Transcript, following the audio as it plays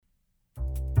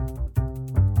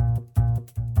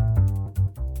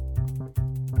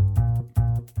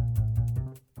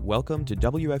Welcome to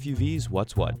WFUV's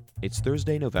What's What. It's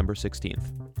Thursday, November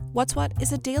 16th. What's What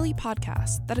is a daily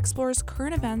podcast that explores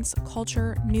current events,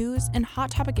 culture, news, and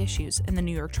hot topic issues in the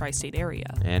New York tri-state area.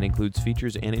 And includes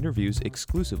features and interviews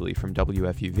exclusively from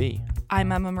WFUV.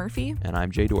 I'm Emma Murphy. And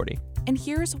I'm Jay Doherty. And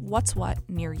here's What's What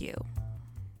near you.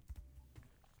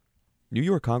 New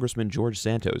York Congressman George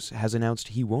Santos has announced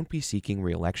he won't be seeking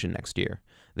re-election next year.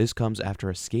 This comes after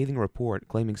a scathing report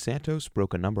claiming Santos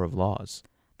broke a number of laws.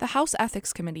 The House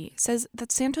Ethics Committee says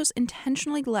that Santos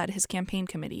intentionally led his campaign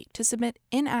committee to submit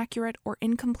inaccurate or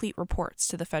incomplete reports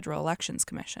to the Federal Elections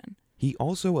Commission. He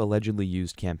also allegedly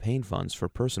used campaign funds for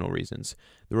personal reasons.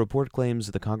 The report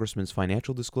claims the congressman's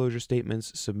financial disclosure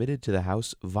statements submitted to the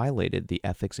House violated the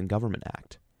Ethics in Government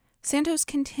Act. Santos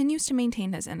continues to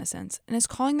maintain his innocence and is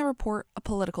calling the report a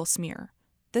political smear.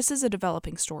 This is a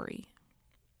developing story.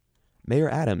 Mayor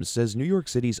Adams says New York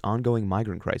City's ongoing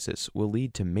migrant crisis will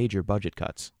lead to major budget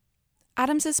cuts.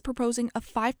 Adams is proposing a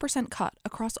 5% cut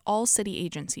across all city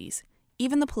agencies,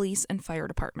 even the police and fire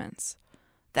departments.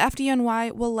 The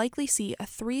FDNY will likely see a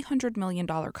 $300 million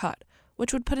cut,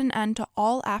 which would put an end to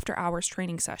all after-hours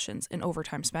training sessions and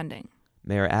overtime spending.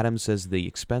 Mayor Adams says the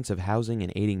expense of housing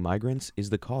and aiding migrants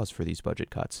is the cause for these budget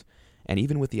cuts. And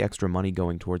even with the extra money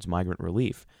going towards migrant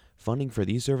relief, funding for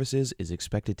these services is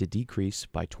expected to decrease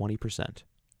by 20%.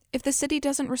 If the city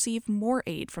doesn't receive more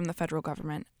aid from the federal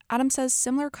government, Adams says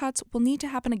similar cuts will need to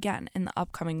happen again in the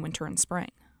upcoming winter and spring.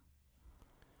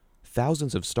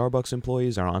 Thousands of Starbucks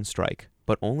employees are on strike,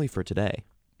 but only for today.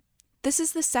 This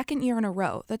is the second year in a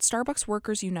row that Starbucks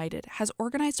Workers United has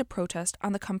organized a protest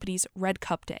on the company's Red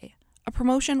Cup Day, a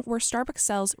promotion where Starbucks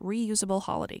sells reusable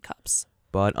holiday cups.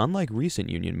 But unlike recent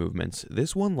union movements,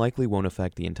 this one likely won't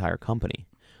affect the entire company.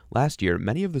 Last year,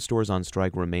 many of the stores on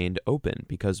strike remained open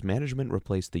because management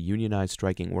replaced the unionized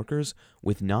striking workers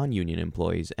with non-union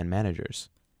employees and managers.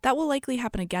 That will likely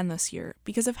happen again this year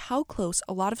because of how close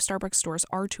a lot of Starbucks stores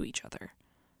are to each other.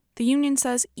 The union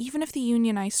says even if the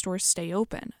unionized stores stay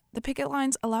open, the picket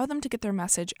lines allow them to get their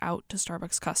message out to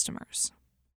Starbucks customers.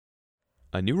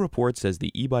 A new report says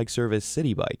the e-bike service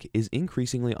City Bike is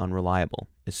increasingly unreliable,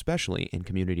 especially in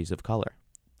communities of color.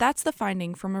 That's the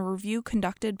finding from a review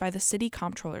conducted by the City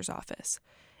Comptroller's Office.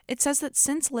 It says that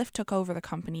since Lyft took over the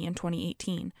company in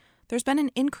 2018, there's been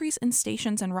an increase in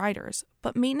stations and riders,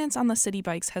 but maintenance on the city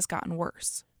bikes has gotten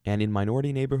worse. And in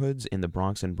minority neighborhoods in the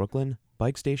Bronx and Brooklyn,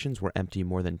 bike stations were empty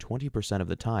more than 20% of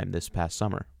the time this past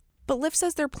summer. But Lyft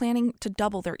says they're planning to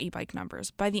double their e-bike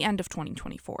numbers by the end of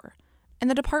 2024. And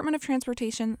the Department of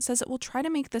Transportation says it will try to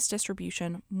make this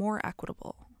distribution more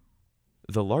equitable.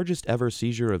 The largest ever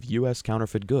seizure of U.S.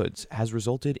 counterfeit goods has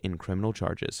resulted in criminal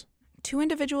charges. 2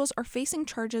 individuals are facing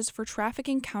charges for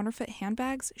trafficking counterfeit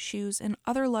handbags, shoes, and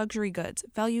other luxury goods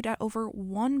valued at over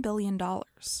 $1 billion.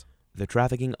 The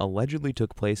trafficking allegedly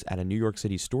took place at a New York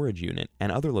City storage unit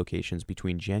and other locations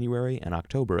between January and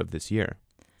October of this year.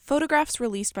 Photographs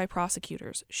released by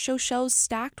prosecutors show shelves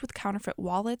stacked with counterfeit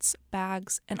wallets,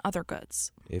 bags, and other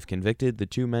goods. If convicted, the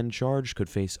 2 men charged could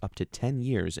face up to 10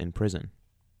 years in prison.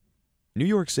 New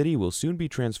York City will soon be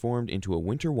transformed into a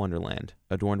winter wonderland,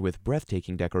 adorned with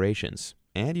breathtaking decorations,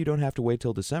 and you don't have to wait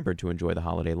till December to enjoy the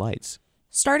holiday lights.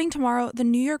 Starting tomorrow, the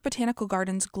New York Botanical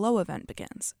Gardens Glow event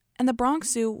begins, and the Bronx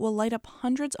Zoo will light up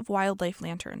hundreds of wildlife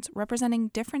lanterns representing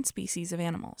different species of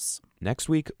animals. Next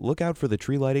week, look out for the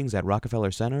tree lightings at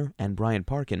Rockefeller Center and Bryant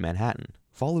Park in Manhattan,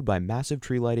 followed by massive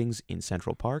tree lightings in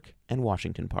Central Park and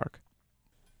Washington Park.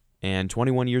 And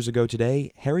 21 years ago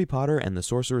today, Harry Potter and the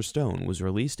Sorcerer's Stone was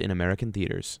released in American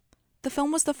theaters. The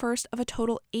film was the first of a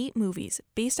total 8 movies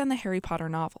based on the Harry Potter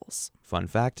novels. Fun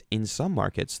fact, in some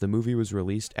markets, the movie was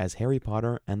released as Harry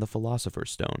Potter and the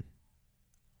Philosopher's Stone.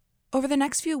 Over the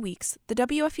next few weeks, the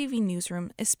WFUV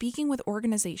newsroom is speaking with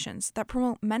organizations that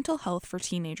promote mental health for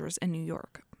teenagers in New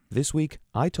York. This week,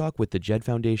 I talk with the JED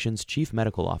Foundation's Chief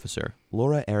Medical Officer,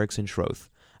 Laura Erickson-Schroth,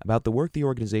 about the work the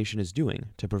organization is doing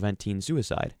to prevent teen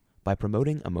suicide by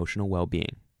promoting emotional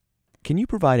well-being. Can you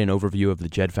provide an overview of the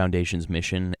JED Foundation's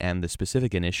mission and the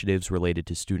specific initiatives related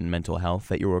to student mental health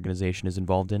that your organization is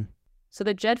involved in? So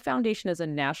the JED Foundation is a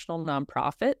national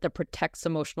nonprofit that protects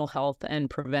emotional health and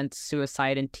prevents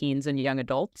suicide in teens and young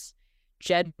adults.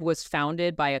 JED was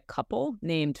founded by a couple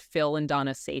named Phil and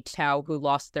Donna Satow, who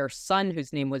lost their son,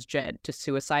 whose name was Jed, to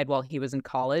suicide while he was in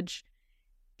college.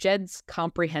 JED's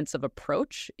comprehensive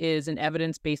approach is an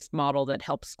evidence-based model that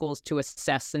helps schools to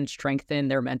assess and strengthen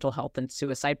their mental health and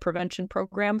suicide prevention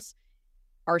programs.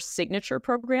 Our signature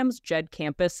programs, JED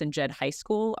Campus and JED High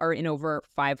School, are in over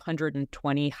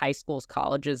 520 high schools,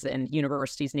 colleges, and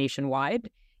universities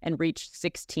nationwide and reach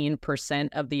 16%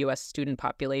 of the U.S. student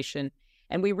population.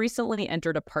 And we recently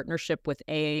entered a partnership with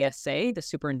AASA, the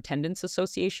Superintendents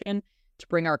Association, to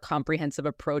bring our comprehensive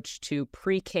approach to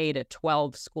pre-K to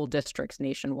 12 school districts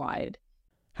nationwide.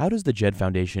 How does the JED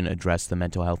Foundation address the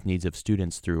mental health needs of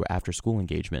students through after-school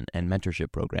engagement and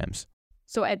mentorship programs?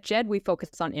 So at JED, we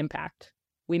focus on impact.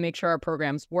 We make sure our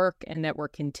programs work and that we're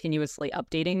continuously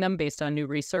updating them based on new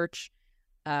research.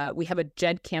 We have a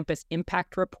JED Campus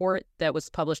Impact Report that was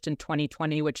published in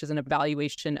 2020, which is an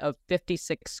evaluation of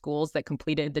 56 schools that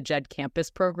completed the JED Campus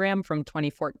program from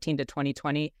 2014 to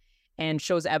 2020 and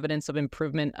shows evidence of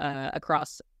improvement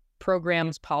across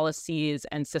programs, policies,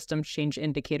 and system change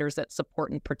indicators that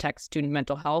support and protect student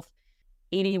mental health.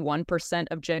 81%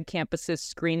 of JED campuses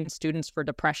screen students for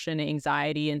depression,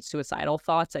 anxiety, and suicidal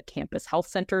thoughts at campus health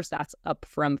centers. That's up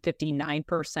from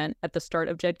 59% at the start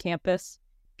of JED campus.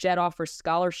 JED offers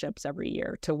scholarships every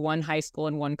year to one high school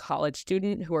and one college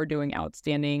student who are doing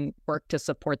outstanding work to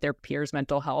support their peers'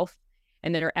 mental health.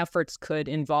 And their efforts could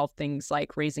involve things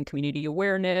like raising community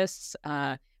awareness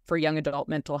for young adult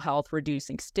mental health,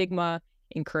 reducing stigma,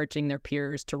 encouraging their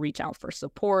peers to reach out for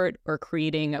support, or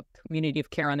creating a community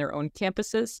of care on their own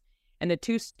campuses. And the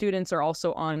two students are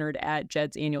also honored at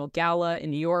JED's annual gala in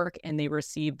New York, and they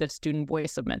received the Student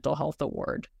Voice of Mental Health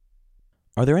Award.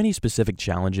 Are there any specific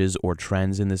challenges or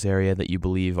trends in this area that you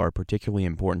believe are particularly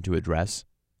important to address?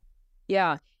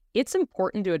 Yeah, it's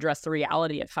important to address the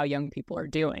reality of how young people are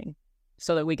doing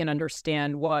so that we can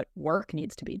understand what work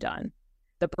needs to be done.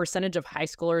 The percentage of high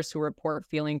schoolers who report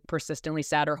feeling persistently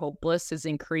sad or hopeless has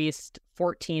increased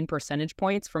 14 percentage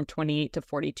points from 28 to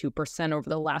 42% over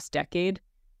the last decade.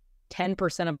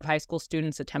 10% of high school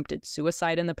students attempted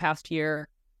suicide in the past year,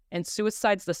 and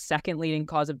suicide's the second leading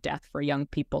cause of death for young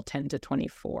people 10 to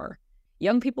 24.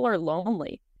 Young people are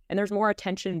lonely, and there's more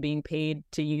attention being paid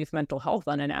to youth mental health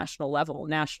on a national level.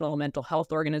 National mental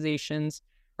health organizations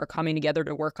are coming together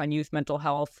to work on youth mental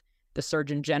health. The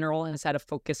Surgeon General has had a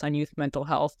focus on youth mental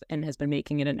health and has been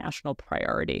making it a national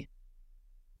priority.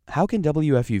 How can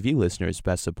WFUV listeners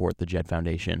best support the JED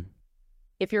Foundation?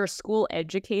 If you're a school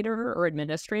educator or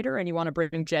administrator and you want to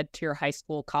bring JED to your high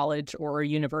school, college, or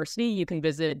university, you can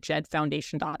visit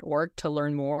jedfoundation.org to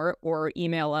learn more or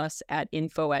email us at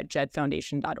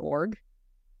info@jedfoundation.org.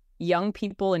 Young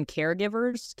people and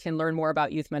caregivers can learn more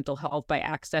about youth mental health by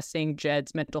accessing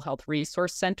JED's Mental Health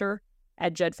Resource Center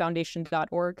at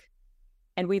jedfoundation.org.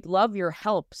 And we'd love your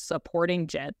help supporting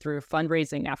JED through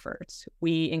fundraising efforts.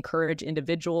 We encourage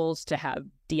individuals to have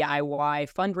DIY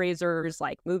fundraisers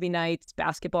like movie nights,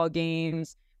 basketball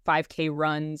games, 5K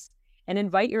runs, and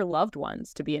invite your loved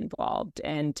ones to be involved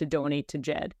and to donate to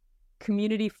JED.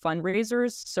 Community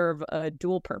fundraisers serve a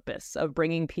dual purpose of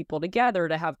bringing people together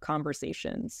to have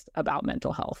conversations about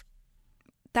mental health.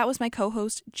 That was my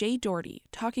co-host, Jay Doherty,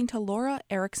 talking to Laura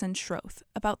Erickson Schroth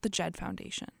about the JED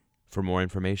Foundation. For more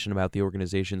information about the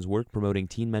organization's work promoting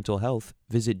teen mental health,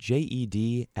 visit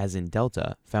JED as in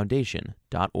Delta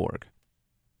Foundation.org.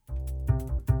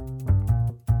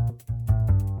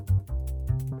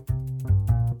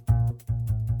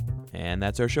 And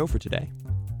that's our show for today.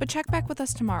 But check back with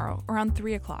us tomorrow around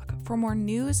 3 o'clock for more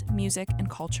news, music, and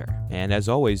culture. And as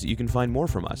always, you can find more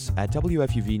from us at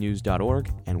WFUVnews.org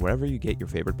and wherever you get your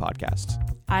favorite podcasts.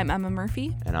 I'm Emma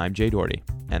Murphy. And I'm Jay Doherty.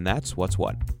 And that's What's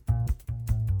What.